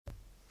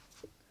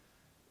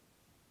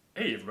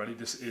Hey everybody,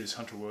 this is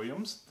Hunter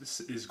Williams. This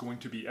is going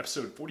to be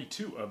episode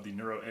 42 of the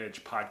Neuro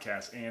Edge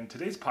podcast, and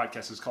today's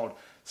podcast is called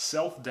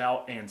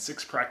Self-Doubt and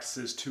 6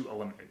 Practices to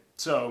Eliminate.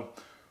 So,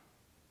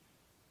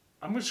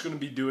 I'm just going to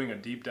be doing a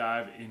deep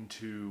dive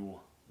into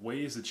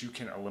ways that you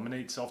can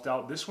eliminate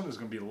self-doubt. This one is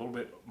going to be a little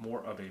bit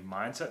more of a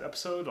mindset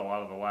episode. A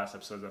lot of the last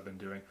episodes I've been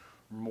doing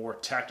more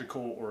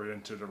tactical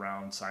oriented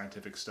around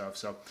scientific stuff.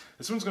 So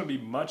this one's going to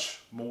be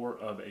much more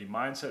of a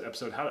mindset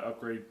episode, how to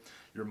upgrade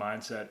your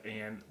mindset.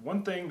 And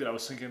one thing that I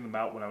was thinking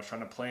about when I was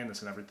trying to plan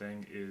this and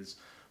everything is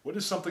what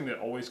is something that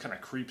always kind of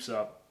creeps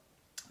up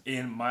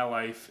in my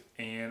life.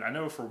 And I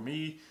know for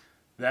me,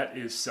 that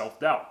is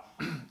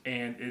self-doubt.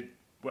 And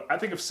what I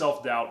think of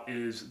self-doubt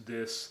is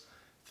this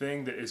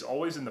thing that is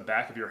always in the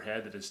back of your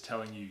head that is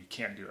telling you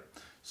can't do it.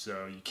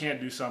 So you can't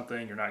do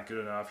something, you're not good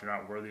enough, you're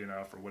not worthy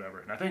enough, or whatever.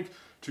 And I think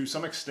to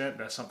some extent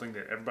that's something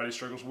that everybody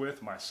struggles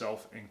with,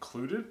 myself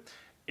included.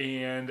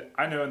 And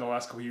I know in the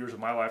last couple of years of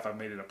my life, I've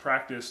made it a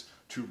practice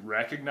to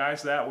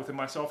recognize that within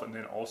myself and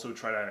then also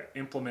try to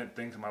implement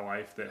things in my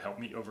life that help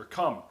me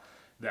overcome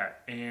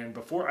that. And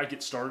before I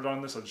get started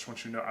on this, I just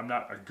want you to know I'm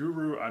not a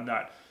guru. I'm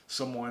not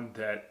someone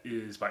that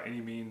is by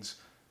any means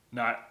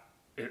not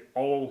at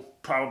all,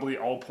 probably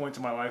all points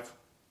in my life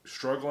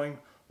struggling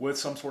with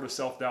some sort of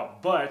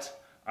self-doubt, but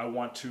I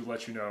want to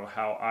let you know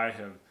how I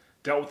have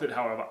dealt with it,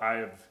 how I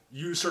have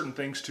used certain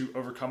things to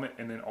overcome it,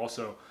 and then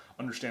also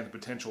understand the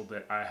potential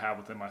that I have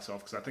within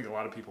myself, because I think a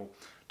lot of people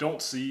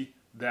don't see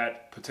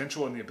that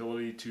potential and the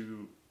ability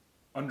to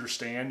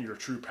understand your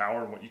true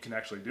power and what you can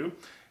actually do.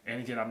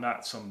 And again, I'm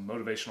not some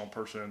motivational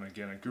person,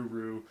 again, a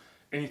guru,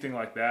 anything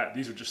like that.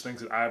 These are just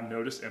things that I've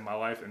noticed in my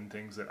life and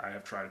things that I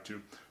have tried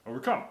to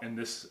overcome. And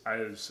this,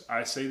 as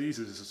I say these,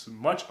 is as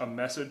much a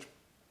message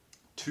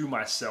to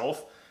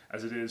myself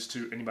as it is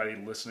to anybody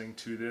listening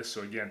to this.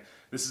 So again,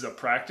 this is a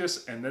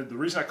practice, and the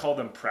reason I call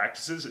them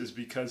practices is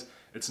because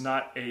it's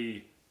not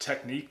a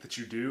technique that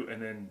you do and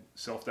then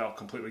self-doubt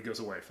completely goes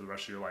away for the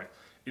rest of your life.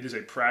 It is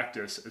a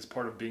practice as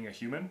part of being a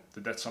human,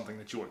 that's something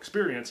that you'll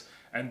experience,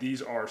 and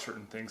these are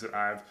certain things that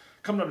I've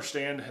come to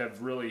understand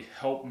have really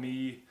helped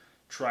me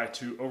try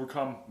to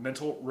overcome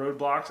mental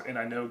roadblocks, and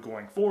I know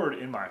going forward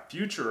in my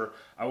future,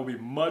 I will be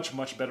much,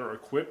 much better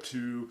equipped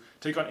to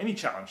take on any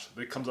challenge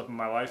that comes up in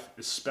my life,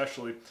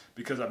 especially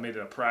because I've made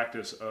it a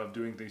practice of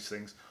doing these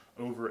things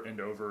over and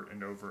over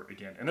and over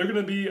again. And they're going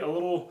to be a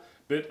little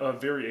bit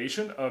of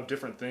variation of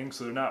different things,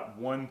 so they're not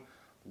one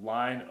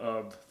line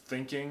of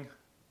thinking.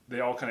 They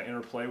all kind of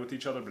interplay with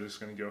each other, but it's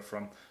going to go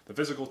from the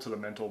physical to the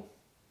mental,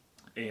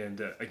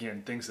 and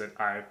again, things that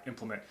I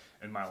implement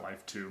in my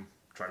life to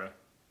try to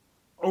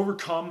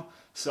overcome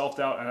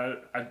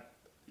self-doubt. And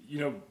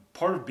I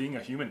part of being a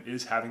human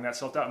is having that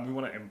self-doubt, and we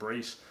want to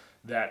embrace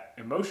that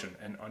emotion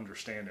and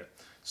understand it.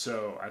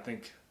 So I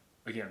think,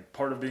 again,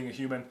 part of being a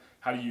human,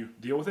 how do you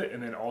deal with it,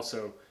 and then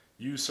also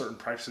use certain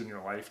practices in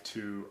your life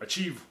to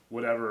achieve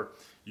whatever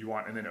you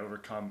want, and then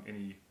overcome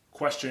any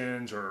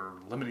questions or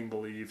limiting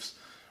beliefs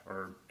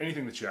or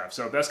anything that you have.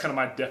 So that's kind of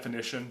my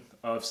definition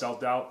of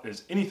self-doubt,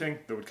 is anything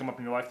that would come up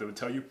in your life that would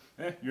tell you,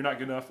 you're not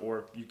good enough,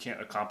 or you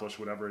can't accomplish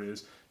whatever it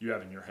is you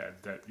have in your head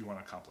that you want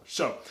to accomplish.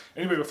 So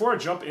anyway, before I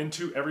jump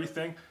into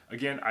everything,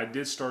 again, I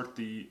did start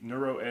the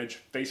Neuro Edge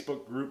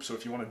Facebook group. So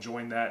if you want to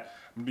join that,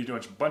 I'm going to be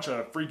doing a bunch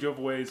of free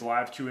giveaways,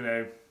 live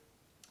Q&A,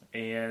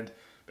 and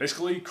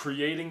basically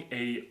creating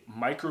a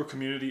micro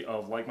community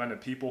of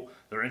like-minded people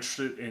that are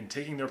interested in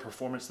taking their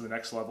performance to the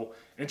next level,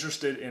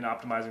 interested in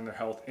optimizing their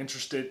health,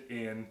 interested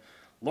in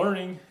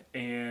learning,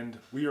 and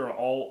we are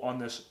all on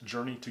this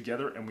journey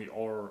together, and we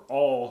are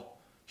all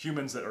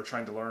humans that are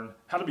trying to learn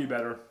how to be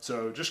better.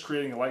 So just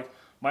creating a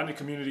like-minded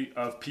community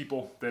of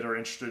people that are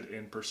interested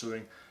in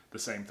pursuing the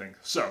same thing.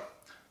 So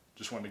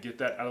just wanted to get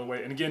that out of the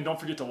way. And again, don't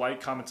forget to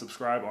like, comment,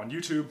 subscribe on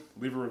YouTube,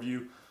 leave a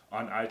review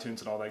on iTunes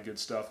and all that good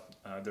stuff.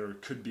 There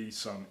could be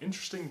some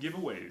interesting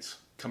giveaways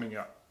coming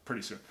up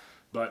pretty soon.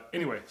 But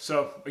anyway,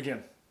 so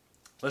again,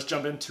 let's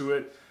jump into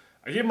it.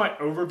 I gave my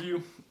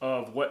overview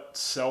of what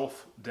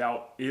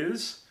self-doubt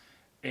is,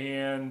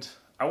 and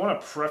I want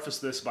to preface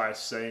this by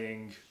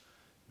saying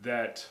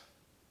that,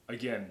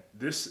 again,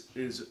 this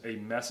is a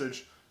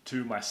message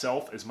to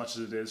myself as much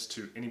as it is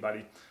to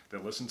anybody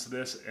that listens to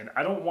this, and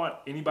I don't want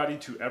anybody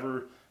to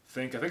ever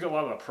think, I think a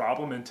lot of the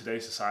problem in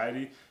today's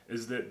society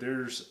is that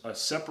there's a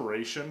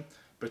separation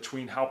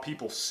between how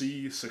people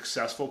see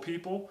successful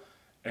people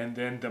and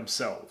then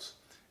themselves.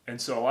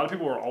 And so a lot of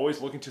people are always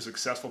looking to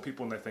successful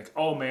people and they think,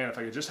 oh man, if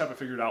I could just have it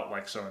figured out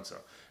like so-and-so,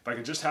 if I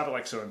could just have it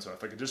like so-and-so,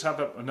 if I could just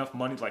have enough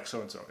money like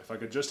so-and-so, if I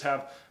could just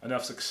have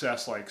enough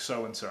success like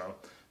so-and-so,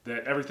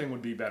 that everything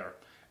would be better.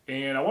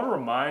 And I want to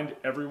remind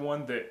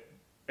everyone that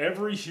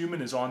every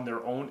human is on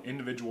their own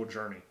individual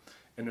journey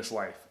in this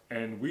life.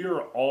 And we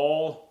are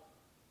all,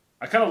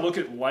 I kind of look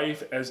at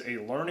life as a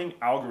learning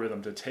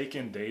algorithm to take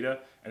in data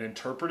and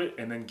interpret it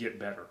and then get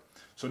better.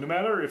 So no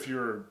matter if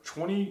you're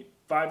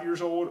 25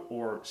 years old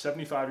or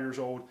 75 years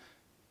old,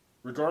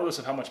 regardless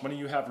of how much money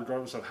you have,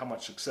 regardless of how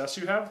much success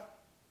you have,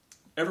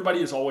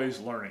 everybody is always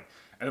learning.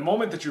 And the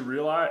moment that you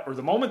realize, or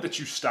the moment that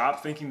you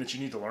stop thinking that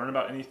you need to learn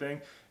about anything,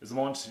 is the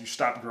moment that you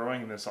stop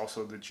growing, and it's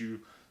also that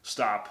you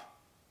stop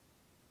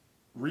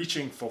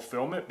reaching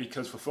fulfillment,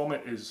 because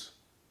fulfillment is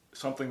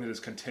something that is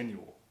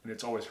continual and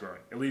it's always growing.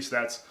 At least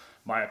that's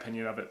my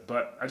opinion of it.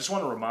 But I just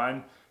want to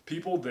remind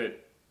people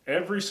that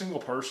every single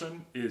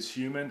person is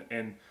human,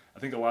 and I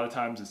think a lot of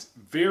times it's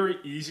very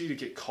easy to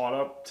get caught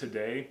up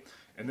today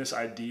in this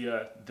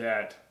idea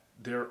that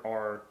there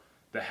are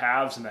the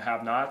haves and the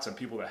have-nots, and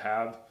people that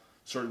have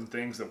certain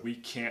things that we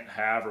can't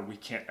have or we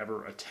can't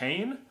ever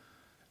attain,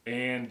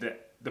 and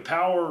that the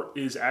power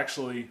is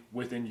actually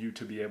within you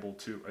to be able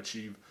to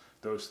achieve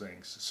those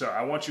things. So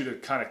I want you to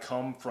kind of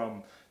come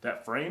from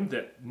that frame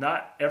that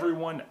not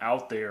everyone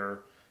out there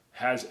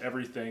has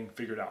everything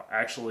figured out.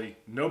 Actually,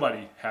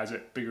 nobody has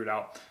it figured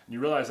out. And you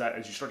realize that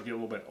as you start to get a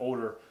little bit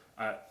older.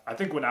 I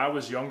think when I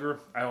was younger,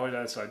 I always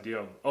had this idea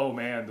of, oh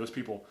man, those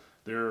people,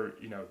 they're,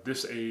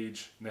 this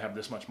age and they have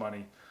this much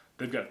money.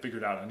 They've got it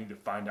figured out. I need to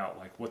find out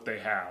like what they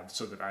have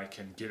so that I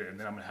can get it, and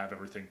then I'm going to have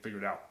everything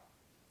figured out.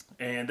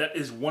 And that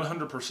is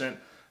 100%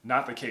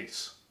 not the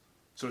case.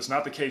 So it's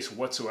not the case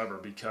whatsoever,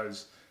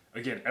 because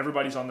again,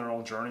 everybody's on their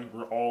own journey.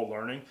 We're all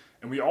learning,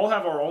 and we all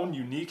have our own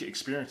unique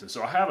experiences.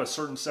 So I have a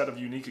certain set of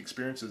unique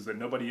experiences that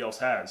nobody else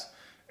has.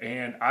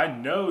 And I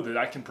know that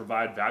I can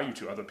provide value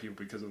to other people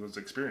because of those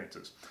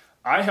experiences.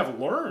 I have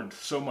learned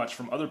so much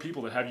from other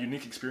people that have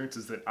unique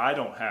experiences that I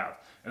don't have.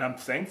 And I'm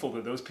thankful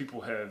that those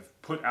people have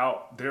put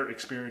out their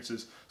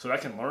experiences so that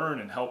I can learn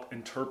and help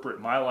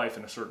interpret my life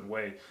in a certain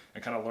way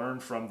and kind of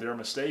learn from their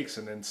mistakes,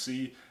 and then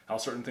see how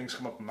certain things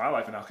come up in my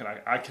life and how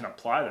I can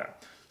apply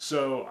that.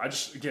 So I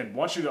just, again,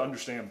 want you to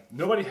understand,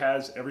 nobody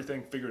has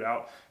everything figured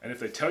out. And if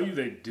they tell you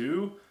they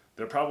do,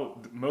 they're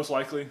probably, most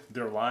likely,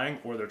 they're lying,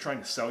 or they're trying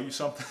to sell you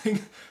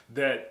something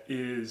that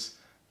is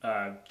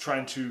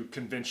trying to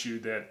convince you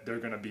that they're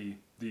going to be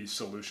the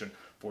solution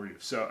for you.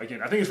 So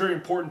again, I think it's very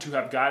important to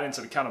have guidance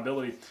and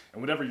accountability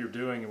in whatever you're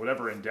doing and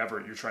whatever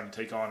endeavor you're trying to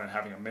take on, and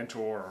having a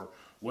mentor or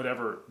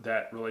whatever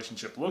that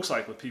relationship looks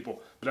like with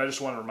people. But I just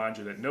want to remind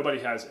you that nobody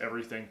has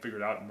everything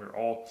figured out, and we're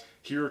all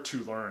here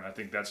to learn. I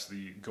think that's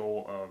the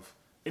goal of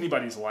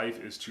anybody's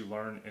life, is to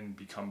learn and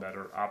become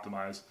better,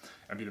 optimize,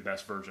 and be the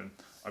best version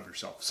of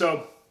yourself.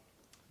 So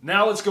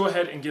now let's go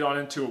ahead and get on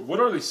into it. What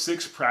are the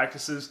 6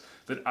 practices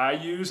that I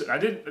use?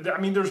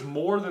 And there's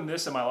more than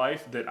this in my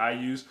life that I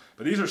use,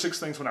 but these are 6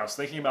 things when I was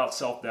thinking about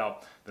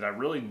self-doubt that I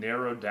really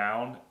narrowed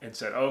down and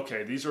said,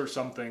 okay, these are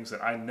some things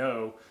that I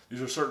know,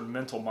 these are certain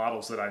mental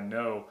models that I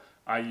know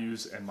I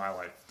use in my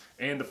life.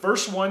 And the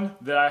first one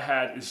that I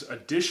had is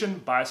addition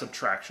by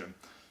subtraction.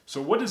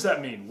 So what does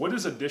that mean? What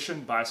does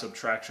addition by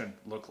subtraction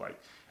look like?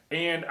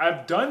 And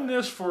I've done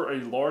this for a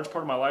large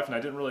part of my life, and I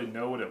didn't really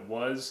know what it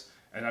was,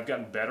 and I've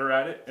gotten better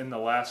at it in the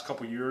last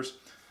couple years.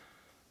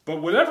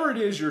 But whatever it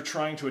is you're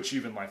trying to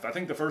achieve in life, I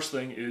think the first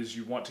thing is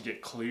you want to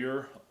get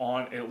clear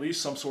on at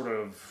least some sort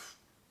of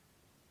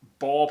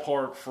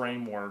ballpark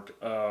framework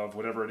of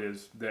whatever it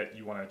is that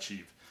you want to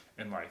achieve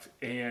in life.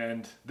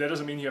 And that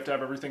doesn't mean you have to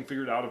have everything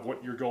figured out of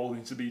what your goal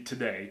needs to be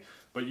today,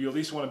 but you at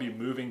least want to be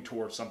moving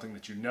towards something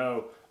that you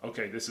know,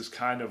 okay, this is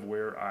kind of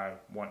where I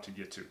want to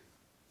get to.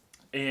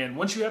 And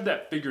once you have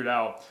that figured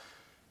out,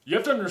 you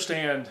have to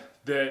understand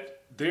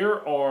that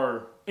there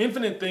are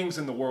infinite things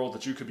in the world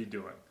that you could be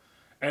doing.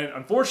 And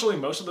unfortunately,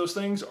 most of those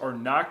things are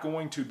not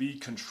going to be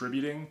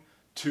contributing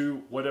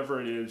to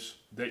whatever it is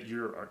that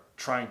you're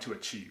trying to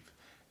achieve.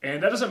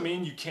 And that doesn't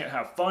mean you can't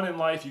have fun in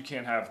life, you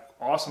can't have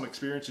awesome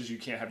experiences, you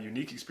can't have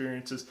unique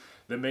experiences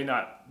that may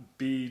not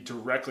be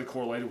directly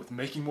correlated with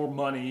making more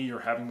money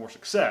or having more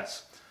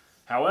success.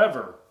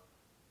 However,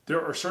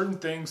 there are certain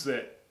things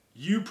that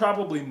you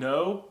probably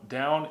know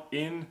down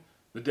in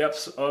the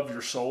depths of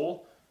your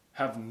soul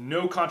have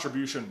no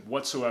contribution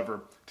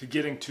whatsoever to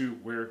getting to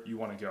where you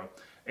want to go.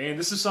 And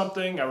this is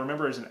something I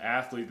remember as an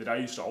athlete that I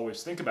used to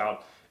always think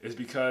about, is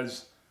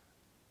because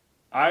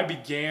I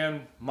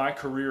began my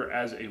career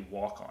as a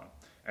walk-on.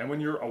 And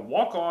when you're a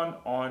walk-on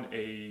on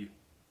a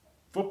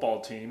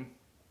football team,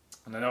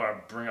 and I know I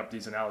bring up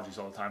these analogies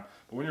all the time,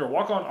 but when you're a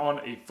walk-on on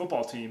a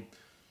football team,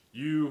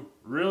 you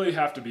really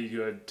have to be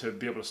good to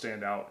be able to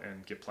stand out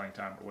and get playing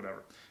time or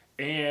whatever.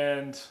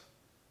 And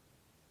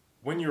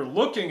when you're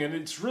looking, and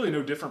it's really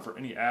no different for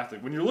any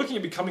athlete, when you're looking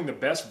at becoming the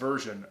best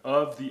version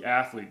of the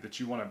athlete that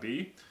you want to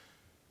be,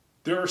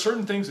 there are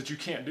certain things that you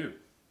can't do.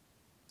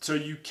 So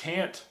you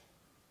can't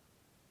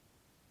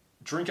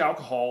drink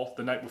alcohol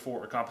the night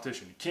before a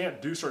competition. You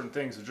can't do certain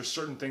things. There's just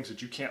certain things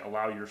that you can't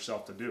allow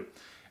yourself to do.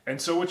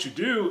 And so what you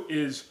do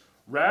is,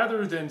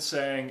 rather than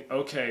saying,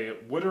 okay,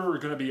 what are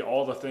going to be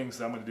all the things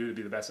that I'm going to do to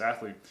be the best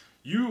athlete,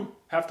 you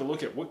have to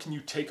look at what can you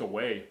take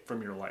away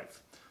from your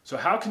life. So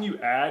how can you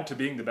add to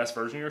being the best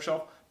version of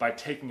yourself? By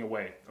taking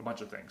away a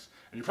bunch of things.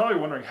 And you're probably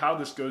wondering how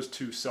this goes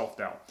to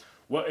self-doubt.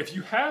 Well, if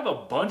you have a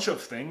bunch of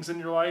things in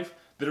your life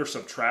that are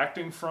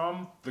subtracting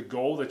from the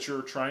goal that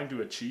you're trying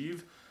to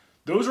achieve,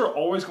 those are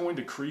always going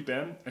to creep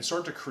in and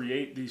start to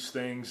create these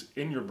things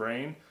in your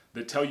brain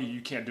that tell you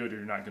you can't do it or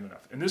you're not good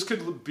enough. And this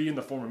could be in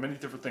the form of many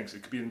different things.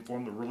 It could be in the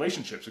form of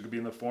relationships. It could be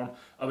in the form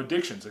of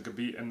addictions. It could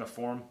be in the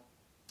form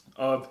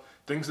of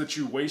things that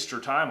you waste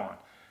your time on.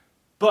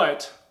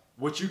 But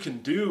what you can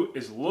do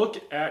is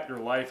look at your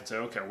life and say,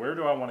 okay, where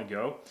do I want to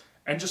go?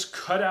 And just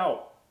cut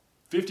out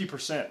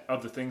 50%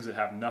 of the things that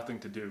have nothing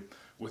to do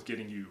with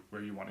getting you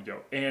where you want to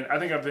go. And I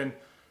think I've been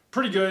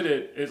pretty good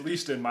at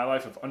least in my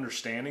life, of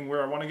understanding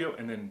where I want to go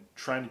and then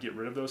trying to get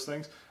rid of those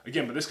things.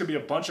 Again, but this could be a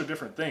bunch of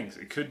different things.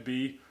 It could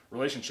be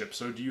relationships.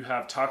 So do you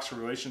have toxic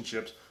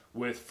relationships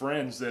with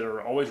friends that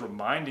are always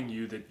reminding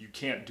you that you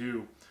can't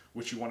do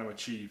what you want to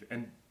achieve?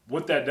 And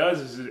what that does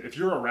is, if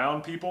you're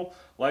around people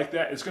like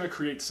that, it's going to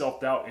create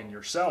self-doubt in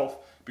yourself,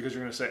 because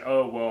you're going to say,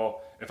 oh,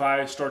 well, if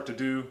I start to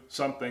do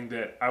something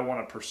that I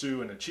want to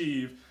pursue and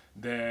achieve,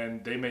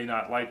 then they may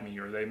not like me,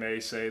 or they may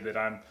say that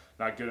I'm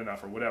not good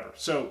enough or whatever.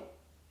 So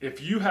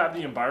if you have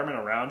the environment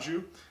around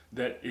you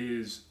that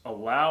is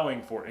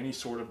allowing for any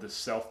sort of this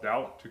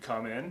self-doubt to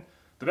come in,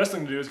 the best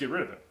thing to do is get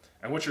rid of it.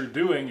 And what you're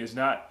doing is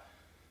not,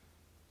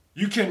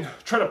 you can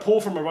try to pull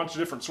from a bunch of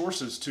different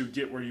sources to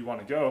get where you want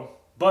to go,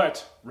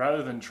 but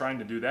rather than trying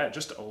to do that,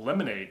 just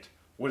eliminate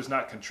what is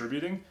not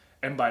contributing.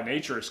 And by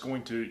nature,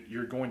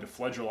 you're going to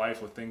flood your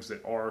life with things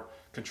that are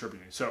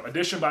contributing. So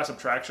addition by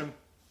subtraction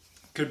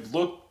could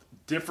look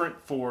different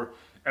for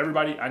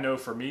everybody. I know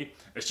for me,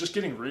 it's just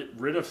getting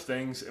rid of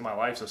things in my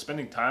life. So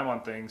spending time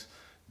on things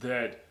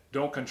that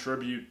don't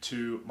contribute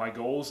to my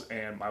goals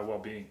and my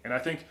well-being. And I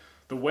think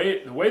the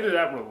way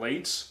that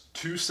relates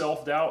to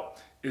self-doubt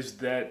is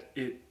that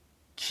it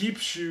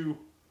keeps you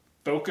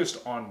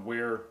focused on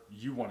where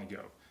you want to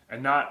go,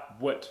 and not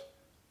what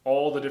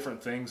all the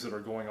different things that are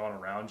going on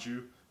around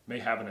you may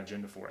have an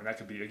agenda for. And that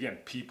could be, again,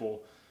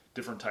 people,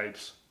 different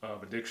types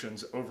of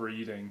addictions,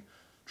 overeating,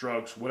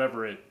 drugs,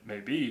 whatever it may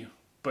be.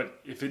 But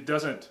if it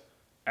doesn't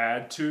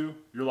add to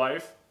your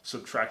life,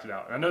 subtract it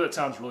out. And I know that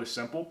sounds really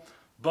simple,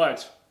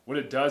 but what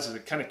it does is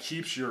it kind of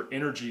keeps your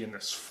energy in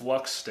this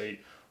flux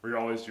state where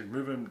you're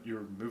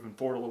moving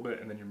forward a little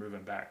bit and then you're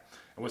moving back.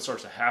 And what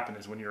starts to happen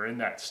is when you're in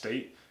that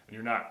state and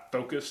you're not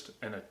focused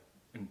and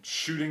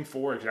shooting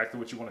for exactly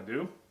what you want to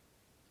do,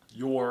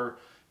 you're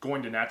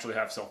going to naturally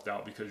have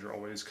self-doubt, because you're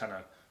always kind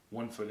of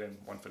 1 foot in,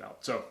 1 foot out.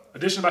 So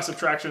addition by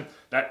subtraction,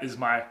 that is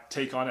my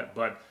take on it.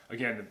 But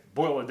again, to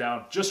boil it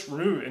down, just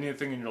remove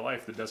anything in your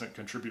life that doesn't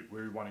contribute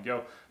where you want to go.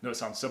 I know it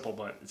sounds simple,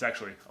 but it's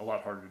actually a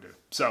lot harder to do.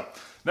 So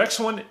next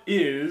one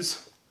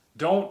is,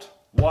 don't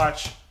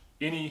watch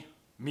any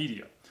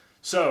media.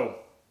 So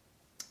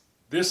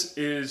this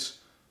is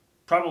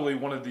probably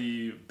one of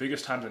the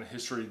biggest times in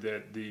history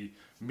that the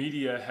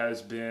media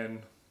has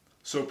been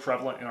so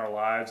prevalent in our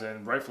lives,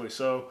 and rightfully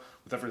so,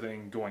 with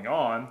everything going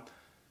on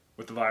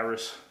with the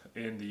virus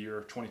in the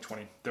year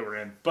 2020 that we're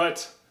in.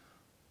 But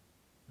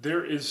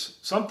there is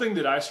something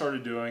that I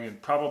started doing, and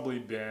probably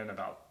been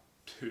about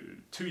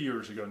two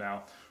years ago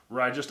now,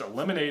 where I just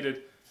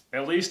eliminated,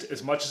 at least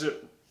as much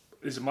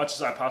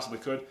as I possibly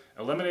could,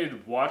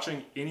 eliminated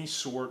watching any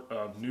sort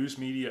of news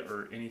media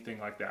or anything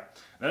like that.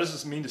 And that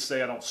doesn't mean to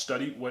say I don't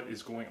study what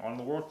is going on in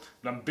the world,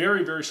 but I'm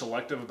very, very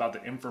selective about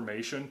the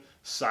information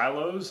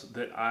silos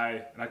and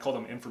I call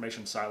them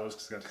information silos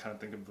because I kind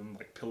of think of them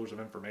like pillars of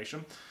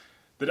information,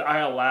 that I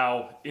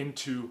allow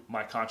into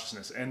my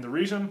consciousness. And the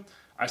reason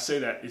I say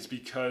that is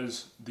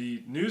because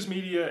the news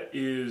media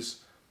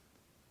is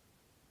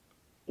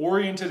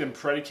oriented and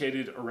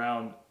predicated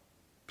around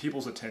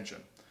people's attention.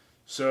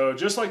 So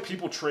just like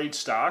people trade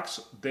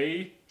stocks,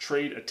 they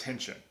trade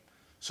attention.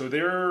 So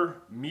their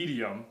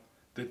medium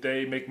that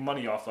they make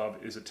money off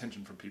of is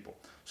attention from people.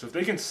 So if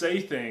they can say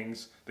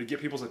things that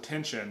get people's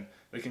attention,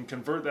 they can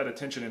convert that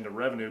attention into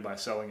revenue by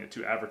selling it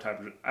to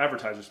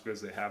advertisers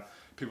because they have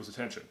people's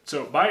attention.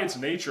 So by its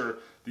nature,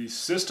 the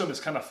system is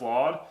kind of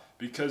flawed,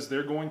 because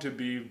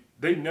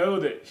they know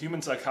that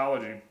human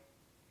psychology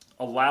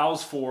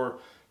allows for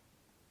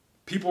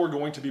people are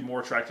going to be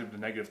more attracted to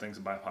negative things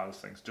than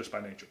positive things just by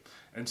nature.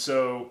 And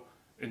so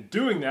in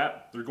doing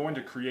that, they're going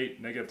to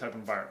create negative type of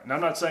environment. And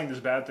I'm not saying there's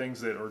bad things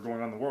that are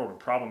going on in the world or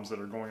problems that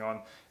are going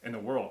on in the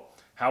world.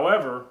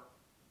 However,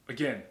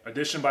 again,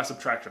 addition by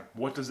subtraction,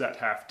 what does that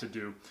have to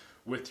do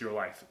with your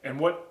life? And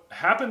what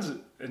happens,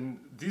 and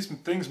these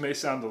things may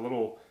sound a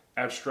little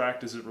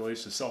abstract as it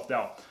relates to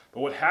self-doubt, but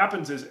what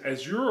happens is,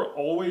 as you're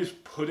always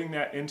putting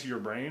that into your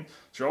brain,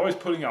 so you're always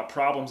putting out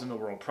problems in the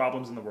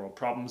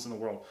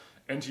world,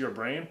 into your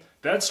brain,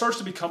 that starts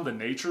to become the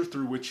nature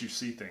through which you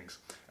see things.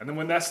 And then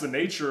when that's the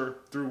nature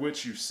through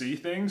which you see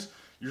things,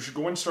 you're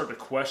going to start to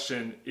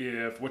question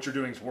if what you're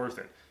doing is worth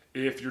it.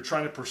 If you're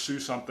trying to pursue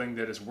something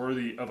that is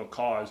worthy of a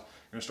cause,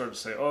 you're going to start to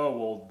say, oh,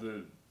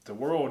 well, the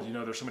world,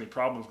 there's so many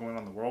problems going on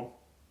in the world.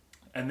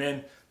 And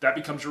then that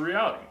becomes your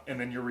reality. And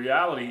then your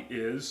reality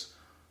is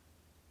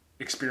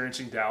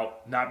experiencing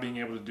doubt, not being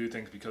able to do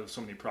things because of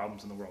so many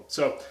problems in the world.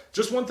 So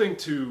just one thing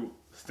to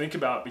think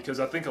about,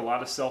 because I think a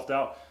lot of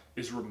self-doubt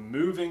is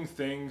removing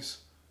things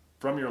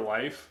from your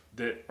life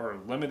that are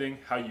limiting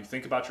how you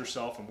think about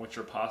yourself and what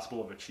you're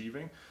possible of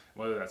achieving.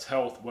 whether that's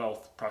health,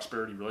 wealth,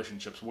 prosperity,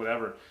 relationships,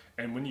 whatever.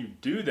 And when you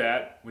do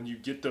that, when you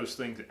get those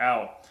things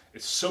out,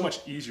 it's so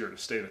much easier to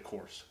stay the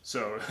course.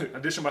 So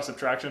addition by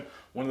subtraction,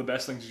 one of the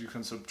best things you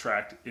can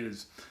subtract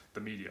is the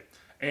media.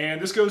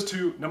 And this goes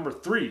to number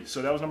 3.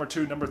 So that was number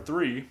 2. Number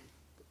 3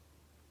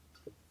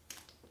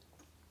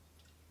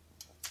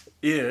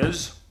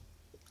 is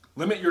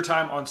limit your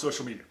time on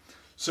social media.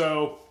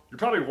 So you're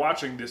probably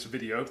watching this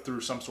video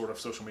through some sort of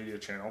social media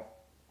channel.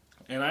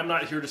 And I'm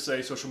not here to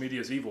say social media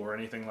is evil or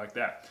anything like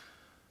that.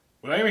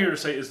 What I am here to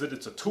say is that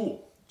it's a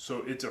tool.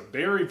 So it's a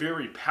very,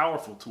 very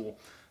powerful tool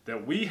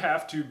that we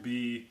have to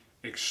be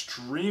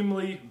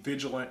extremely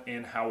vigilant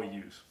in how we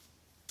use.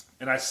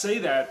 And I say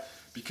that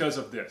because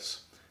of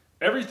this.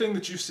 Everything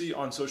that you see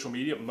on social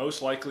media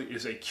most likely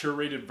is a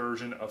curated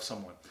version of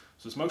someone.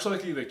 So it's most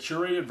likely the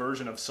curated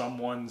version of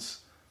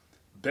someone's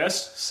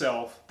best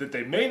self that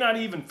they may not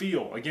even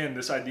feel. Again,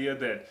 this idea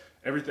that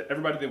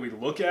everybody that we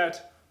look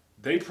at,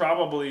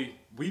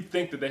 we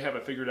think that they have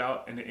it figured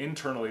out, and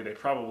internally they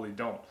probably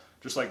don't.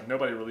 Just like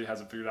nobody really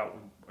has it figured out.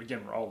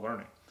 Again, we're all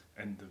learning.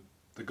 And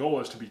the goal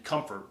is to be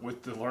comfort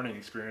with the learning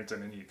experience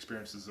and any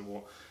experiences that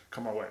will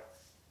come our way.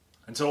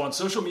 And so on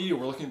social media,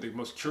 we're looking at the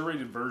most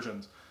curated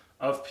versions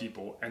of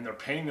people, and they're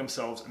painting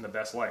themselves in the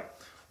best light.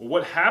 Well,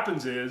 what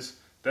happens is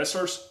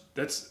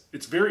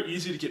it's very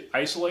easy to get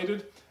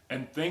isolated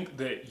and think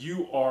that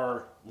you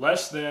are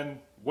less than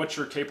what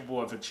you're capable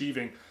of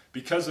achieving,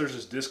 because there's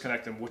this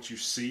disconnect in what you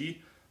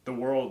see the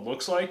world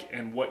looks like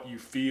and what you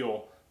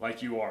feel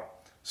like you are.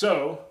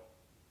 So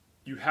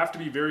you have to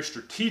be very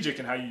strategic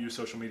in how you use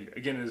social media.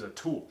 Again, it is a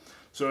tool.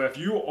 So if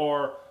you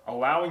are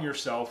allowing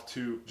yourself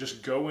to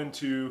just go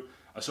into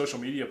a social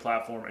media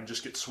platform and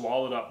just get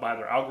swallowed up by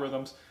their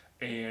algorithms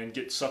and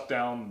get sucked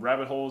down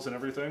rabbit holes and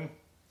everything,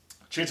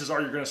 chances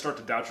are you're going to start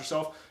to doubt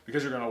yourself,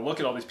 because you're going to look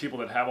at all these people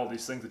that have all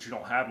these things that you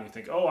don't have, and you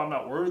think, oh, I'm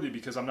not worthy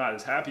because I'm not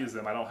as happy as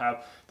them. I don't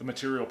have the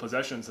material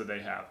possessions that they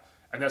have.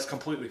 And that's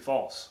completely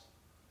false.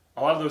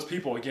 A lot of those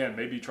people, again,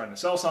 may be trying to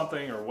sell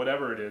something or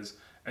whatever it is.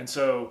 And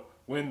so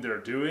when they're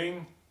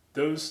doing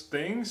those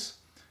things,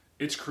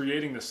 it's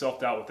creating the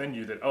self-doubt within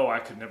you that, oh, I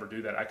could never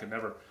do that. I could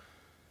never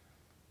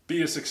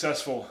be as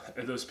successful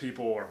as those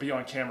people, or be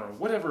on camera,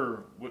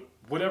 whatever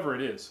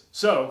it is.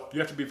 So you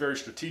have to be very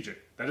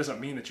strategic. That doesn't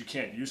mean that you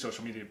can't use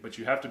social media, but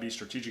you have to be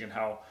strategic in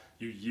how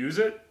you use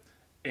it,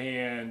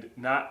 and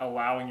not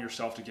allowing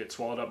yourself to get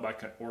swallowed up by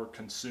or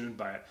consumed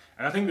by it.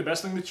 And I think the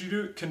best thing that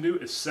you can do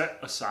is set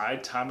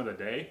aside time of the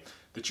day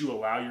that you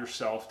allow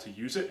yourself to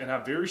use it, and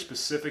have very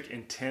specific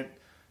intent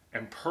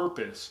and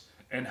purpose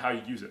in how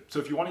you use it. So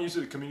if you want to use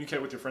it to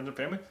communicate with your friends and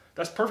family,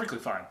 that's perfectly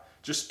fine.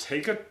 Just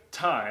take a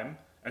time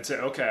and say,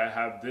 okay, I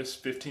have this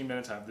 15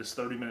 minutes, I have this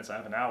 30 minutes, I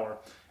have an hour,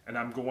 and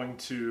I'm going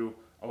to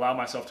allow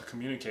myself to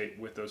communicate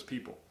with those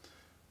people.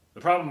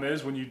 The problem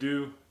is when you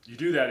do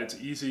that, it's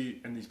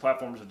easy, and these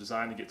platforms are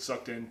designed to get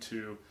sucked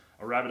into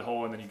a rabbit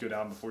hole, and then you go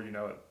down before you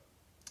know it.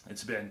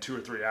 It's been 2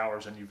 or 3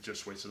 hours and you've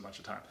just wasted a bunch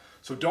of time.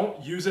 So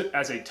don't use it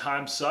as a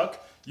time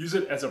suck. Use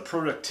it as a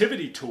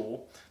productivity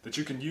tool that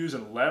you can use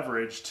and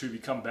leverage to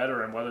become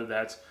better, and whether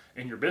that's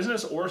in your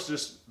business or it's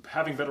just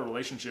having better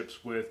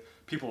relationships with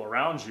people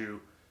around you,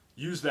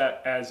 use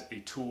that as a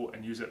tool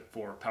and use it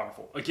for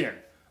powerful. Again,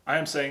 I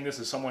am saying this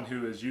as someone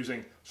who is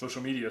using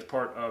social media as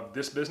part of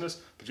this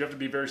business, but you have to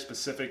be very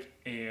specific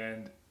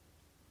and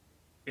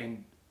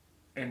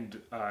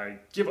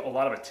give a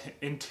lot of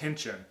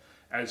intention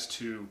as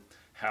to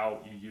how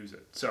you use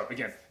it. So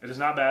again, it is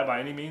not bad by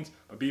any means,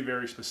 but be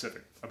very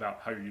specific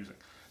about how you're using.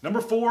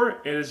 Number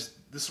 4 is,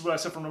 this is what I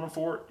said from number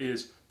 4,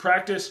 is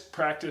practice,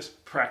 practice,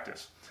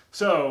 practice.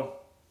 So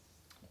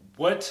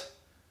what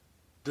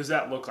does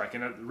that look like?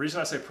 And the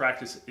reason I say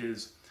practice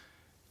is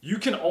you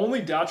can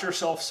only doubt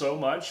yourself so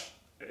much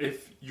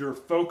if you're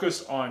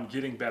focused on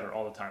getting better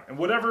all the time. And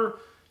whatever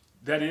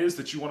that is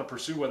that you want to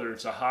pursue, whether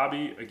it's a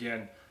hobby,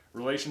 again,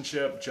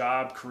 relationship,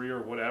 job,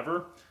 career,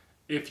 whatever,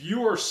 if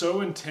you are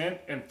so intent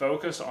and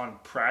focused on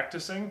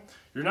practicing,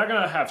 you're not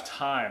going to have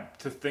time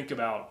to think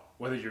about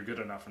whether you're good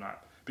enough or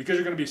not, because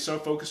you're going to be so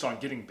focused on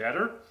getting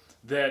better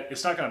that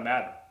it's not going to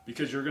matter,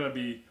 because you're going to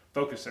be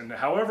focused. And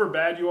however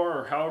bad you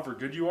are or however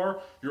good you are,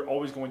 you're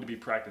always going to be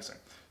practicing.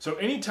 So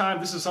anytime,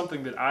 this is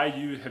something that I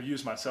have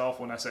used myself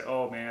when I say,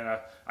 oh man,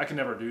 I can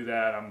never do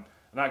that, I'm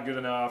not good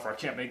enough, or I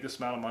can't make this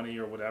amount of money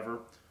or whatever.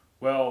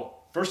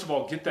 Well, first of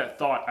all, get that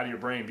thought out of your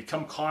brain.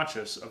 Become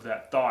conscious of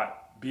that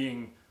thought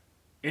being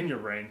in your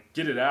brain,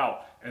 get it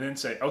out, and then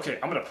say, okay,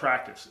 I'm going to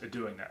practice at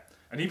doing that.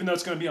 And even though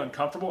it's going to be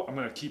uncomfortable, I'm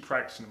going to keep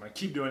practicing. I'm going to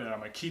keep doing it. I'm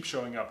going to keep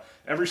showing up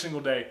every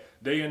single day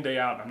in, day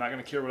out. I'm not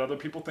going to care what other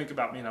people think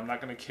about me, and I'm not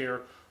going to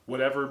care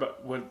what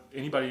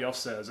anybody else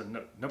says, and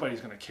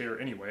nobody's going to care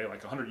anyway.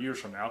 Like 100 years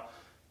from now,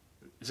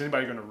 is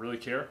anybody going to really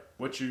care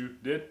what you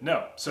did?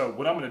 No. So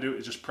what I'm going to do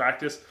is just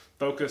practice,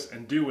 focus,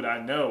 and do what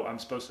I know I'm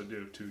supposed to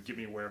do to get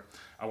me where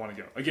I want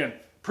to go. Again,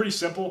 pretty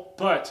simple,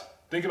 but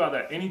think about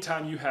that.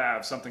 Anytime you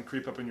have something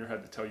creep up in your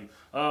head to tell you,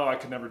 oh, I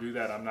could never do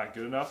that, I'm not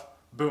good enough,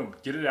 boom,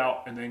 get it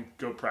out and then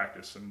go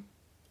practice. And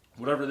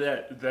whatever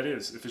that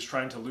is, if it's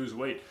trying to lose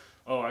weight,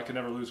 oh, I can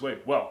never lose weight.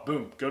 Well,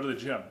 boom, go to the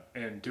gym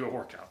and do a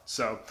workout.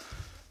 So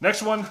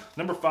next one,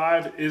 number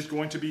 5, is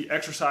going to be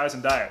exercise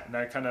and diet. And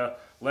I kind of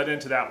led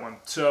into that one.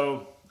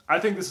 So I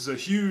think this is a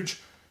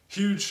huge,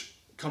 huge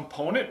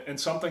component and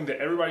something that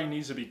everybody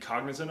needs to be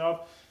cognizant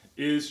of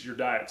is your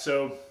diet.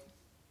 So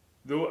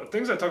the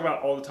things I talk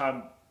about all the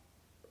time,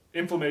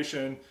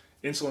 inflammation,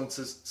 insulin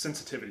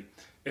sensitivity.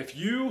 If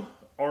you're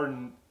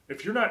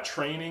not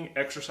training,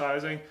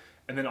 exercising,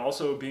 and then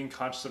also being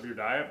conscious of your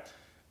diet,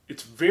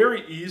 it's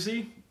very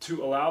easy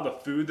to allow the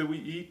food that we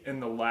eat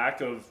and the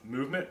lack of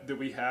movement that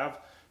we have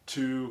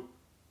to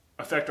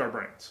affect our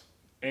brains.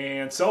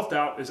 And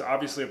self-doubt is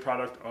obviously a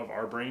product of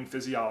our brain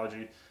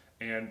physiology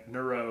and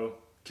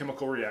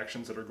neurochemical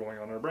reactions that are going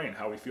on in our brain,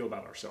 how we feel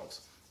about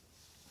ourselves.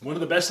 One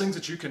of the best things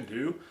that you can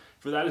do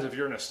for that is if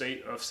you're in a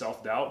state of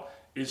self-doubt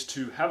is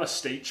to have a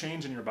state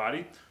change in your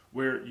body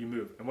where you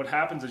move. And what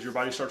happens is your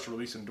body starts to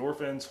release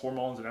endorphins,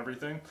 hormones, and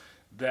everything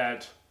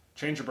that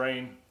change your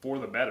brain for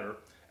the better.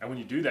 And when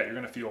you do that, you're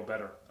going to feel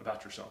better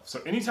about yourself.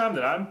 So anytime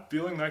that I'm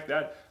feeling like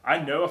that, I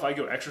know if I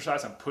go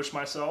exercise and push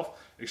myself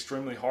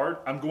extremely hard,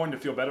 I'm going to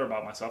feel better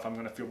about myself. I'm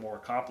going to feel more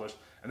accomplished.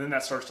 And then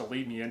that starts to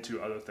lead me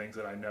into other things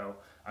that I know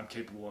I'm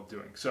capable of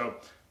doing. So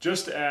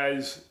just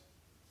as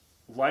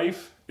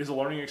life is a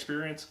learning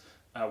experience,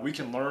 we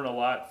can learn a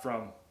lot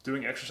from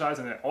doing exercise,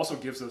 and it also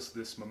gives us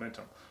this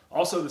momentum.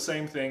 Also, the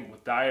same thing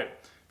with diet.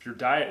 If your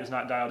diet is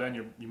not dialed in,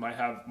 you might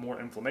have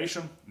more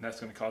inflammation, and that's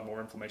going to cause more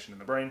inflammation in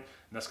the brain, and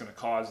that's going to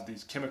cause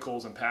these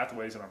chemicals and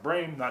pathways in our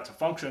brain not to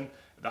function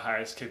at the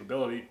highest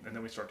capability, and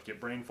then we start to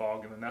get brain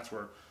fog, and then that's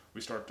where we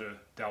start to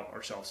doubt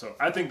ourselves. So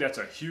I think that's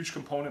a huge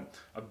component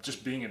of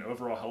just being an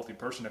overall healthy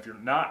person. If you're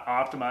not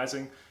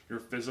optimizing your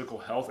physical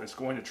health, it's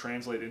going to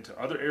translate into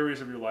other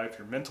areas of your life,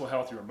 your mental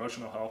health, your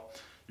emotional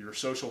health, your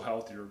social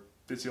health, your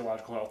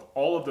physiological health,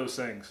 all of those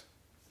things.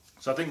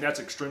 So I think that's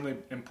extremely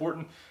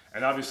important.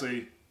 And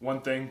obviously,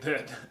 one thing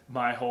that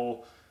my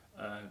whole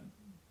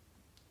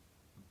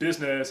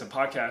business and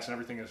podcast and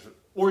everything is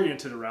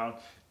oriented around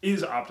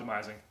is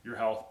optimizing your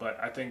health. But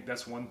I think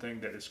that's one thing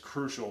that is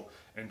crucial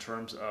in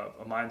terms of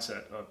a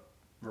mindset of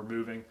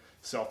removing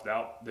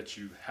self-doubt that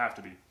you have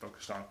to be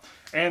focused on.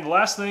 And the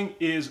last thing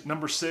is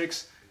number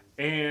 6.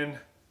 And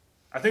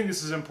I think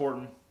this is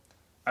important.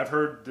 I've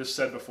heard this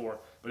said before,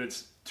 but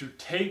it's to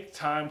take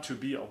time to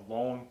be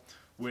alone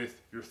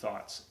with your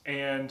thoughts.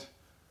 And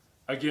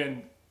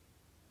again,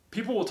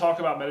 people will talk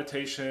about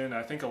meditation.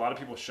 I think a lot of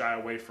people shy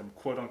away from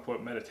quote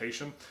unquote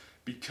meditation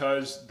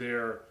because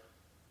they're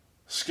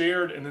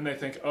scared, and then they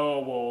think,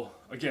 oh, well,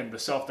 again, the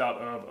self-doubt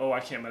of, oh,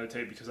 I can't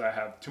meditate because I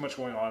have too much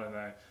going on, and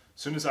as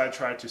soon as I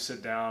try to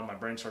sit down, my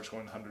brain starts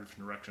going in 100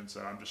 different directions,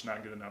 so I'm just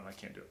not good enough and I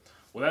can't do it.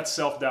 Well, that's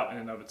self-doubt in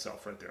and of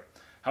itself right there.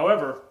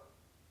 However,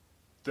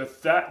 the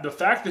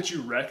fact that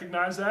you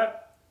recognize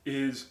that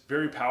is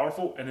very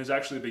powerful and is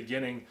actually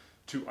beginning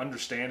to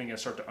understanding and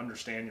start to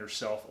understand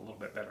yourself a little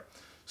bit better.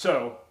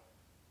 So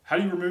how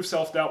do you remove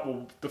self-doubt?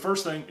 Well, the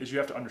first thing is you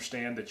have to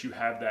understand that you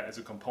have that as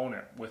a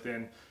component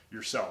within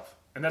yourself.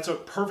 And that's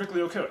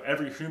perfectly okay.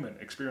 Every human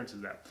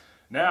experiences that.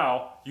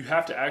 Now, you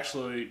have to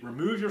actually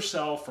remove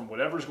yourself from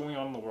whatever's going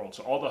on in the world.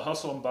 So all the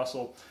hustle and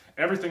bustle,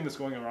 everything that's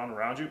going on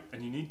around you,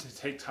 and you need to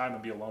take time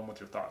and be alone with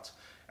your thoughts.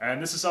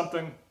 And this is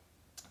something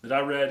that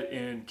I read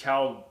in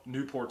Cal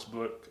Newport's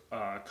book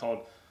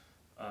called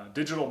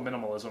Digital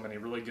Minimalism, and he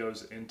really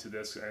goes into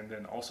this, and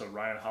then also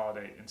Ryan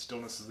Holiday in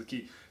Stillness is the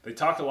Key. They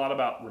talk a lot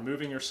about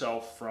removing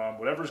yourself from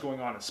whatever's going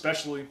on,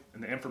 especially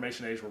in the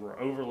information age where we're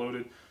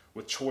overloaded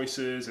with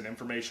choices and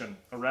information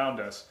around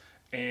us,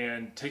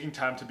 and taking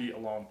time to be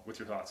alone with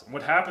your thoughts. And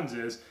what happens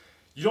is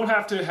you don't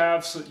have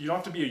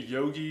to be a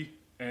yogi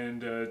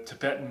and a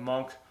Tibetan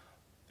monk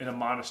in a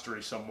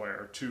monastery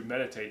somewhere to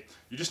meditate.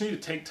 You just need to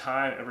take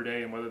time every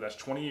day, and whether that's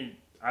 20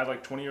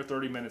 or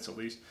 30 minutes at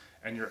least,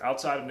 and you're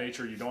outside of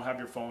nature, you don't have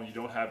your phone, you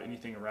don't have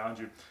anything around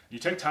you, you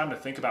take time to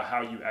think about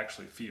how you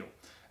actually feel.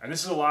 And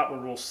this is a lot where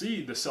we'll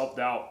see the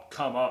self-doubt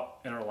come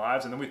up in our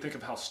lives, and then we think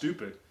of how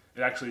stupid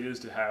it actually is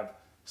to have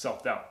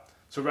self-doubt.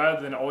 So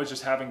rather than always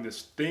just having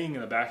this thing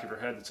in the back of your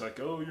head that's like,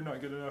 oh, you're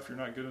not good enough,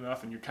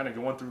 and you're kind of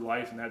going through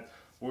life and that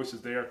voice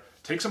is there,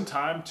 take some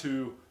time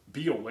to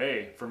be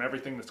away from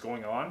everything that's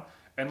going on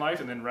in life,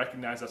 and then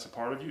recognize that's a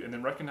part of you, and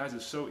then recognize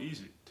it's so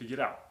easy to get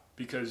out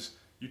because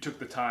you took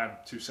the time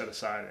to set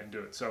aside and do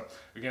it. So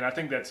again, I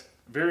think that's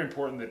very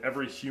important that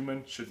every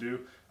human should do.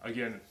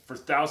 Again, for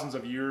thousands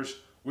of years,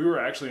 we were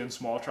actually in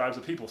small tribes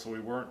of people, so we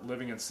weren't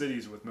living in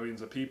cities with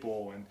millions of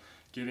people and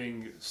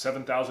getting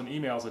 7,000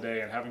 emails a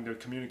day and having to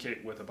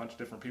communicate with a bunch of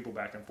different people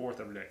back and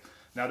forth every day.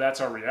 Now that's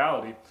our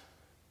reality,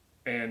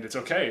 and it's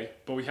okay,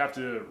 but we have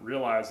to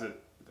realize that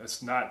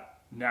that's not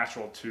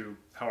natural to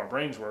how our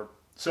brains work.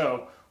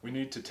 So we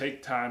need to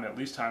take time, at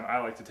least time, I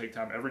like to take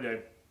time every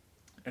day,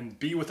 and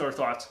be with our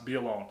thoughts, be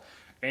alone.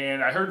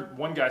 And I heard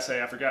one guy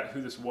say, I forgot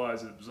who this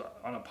was, it was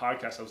on a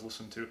podcast I was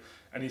listening to,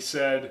 and he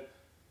said,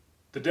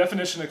 the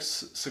definition of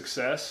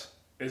success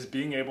is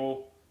being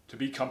able to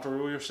be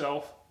comfortable with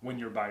yourself when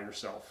you're by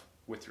yourself,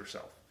 with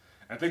yourself.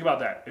 And think about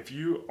that. If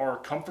you are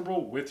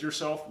comfortable with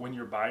yourself when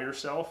you're by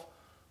yourself,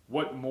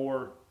 what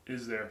more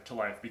is there to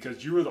life,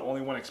 because you are the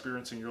only one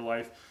experiencing your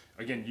life.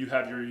 Again, you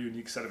have your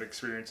unique set of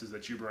experiences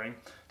that you bring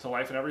to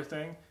life and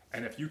everything.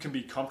 And if you can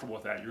be comfortable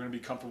with that, you're going to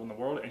be comfortable in the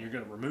world, and you're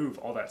going to remove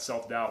all that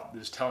self-doubt that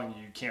is telling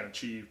you can't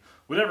achieve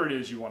whatever it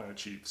is you want to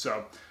achieve.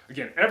 So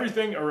again,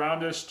 everything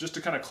around us, just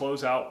to kind of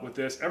close out with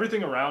this,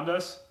 everything around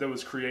us that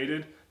was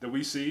created, that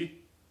we see,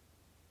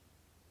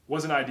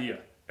 was an idea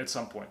at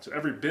some point. So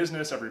every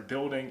business, every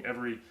building,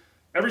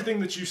 everything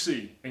that you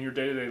see in your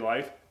day-to-day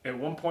life at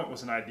one point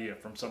was an idea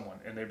from someone,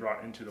 and they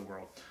brought into the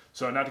world.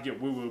 So not to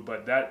get woo-woo,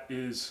 but that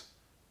is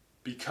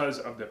because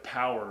of the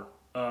power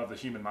of the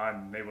human mind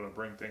and able to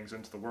bring things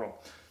into the world.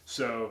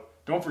 So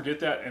don't forget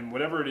that, and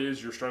whatever it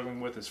is you're struggling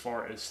with as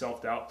far as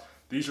self-doubt,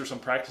 these are some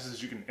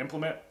practices you can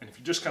implement. And if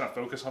you just kind of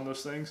focus on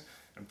those things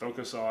and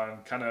focus on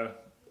kind of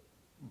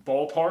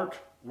ballpark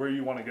where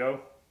you want to go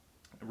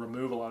and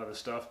remove a lot of this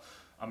stuff,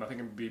 I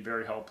think it would be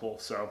very helpful.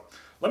 So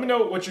let me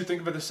know what you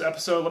think of this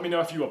episode. Let me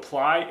know if you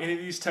apply any of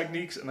these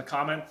techniques in the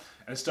comment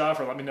and stuff,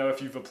 or let me know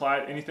if you've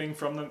applied anything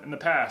from them in the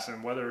past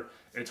and whether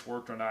it's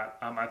worked or not.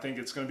 I think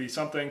it's going to be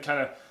something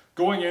kind of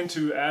going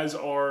into, as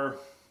our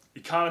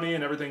economy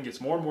and everything gets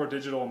more and more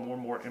digital and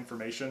more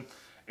information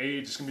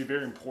age, it's going to be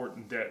very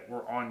important that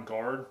we're on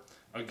guard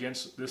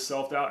against this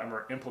self-doubt and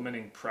we're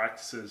implementing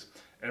practices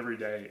every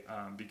day,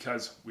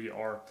 because we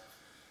are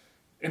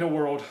in a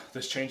world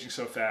that's changing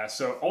so fast.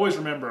 So always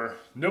remember,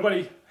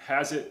 nobody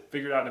has it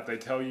figured out, and if they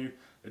tell you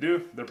they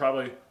do, they're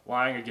probably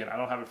lying. Again, I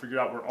don't have it figured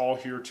out. We're all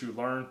here to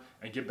learn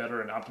and get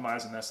better and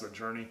optimize, and that's the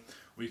journey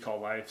we call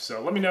life.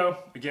 So let me know,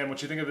 again,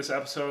 what you think of this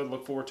episode.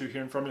 Look forward to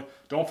hearing from you.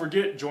 Don't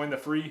forget, join the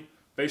free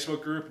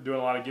Facebook group, doing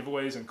a lot of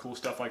giveaways and cool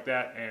stuff like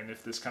that. And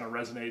if this kind of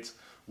resonates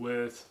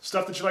with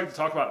stuff that you like to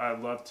talk about,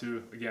 I'd love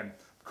to, again,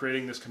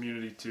 creating this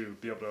community to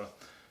be able to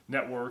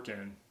network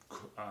and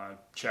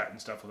chat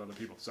and stuff with other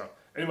people. So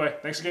anyway,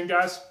 thanks again,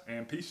 guys,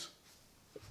 and peace.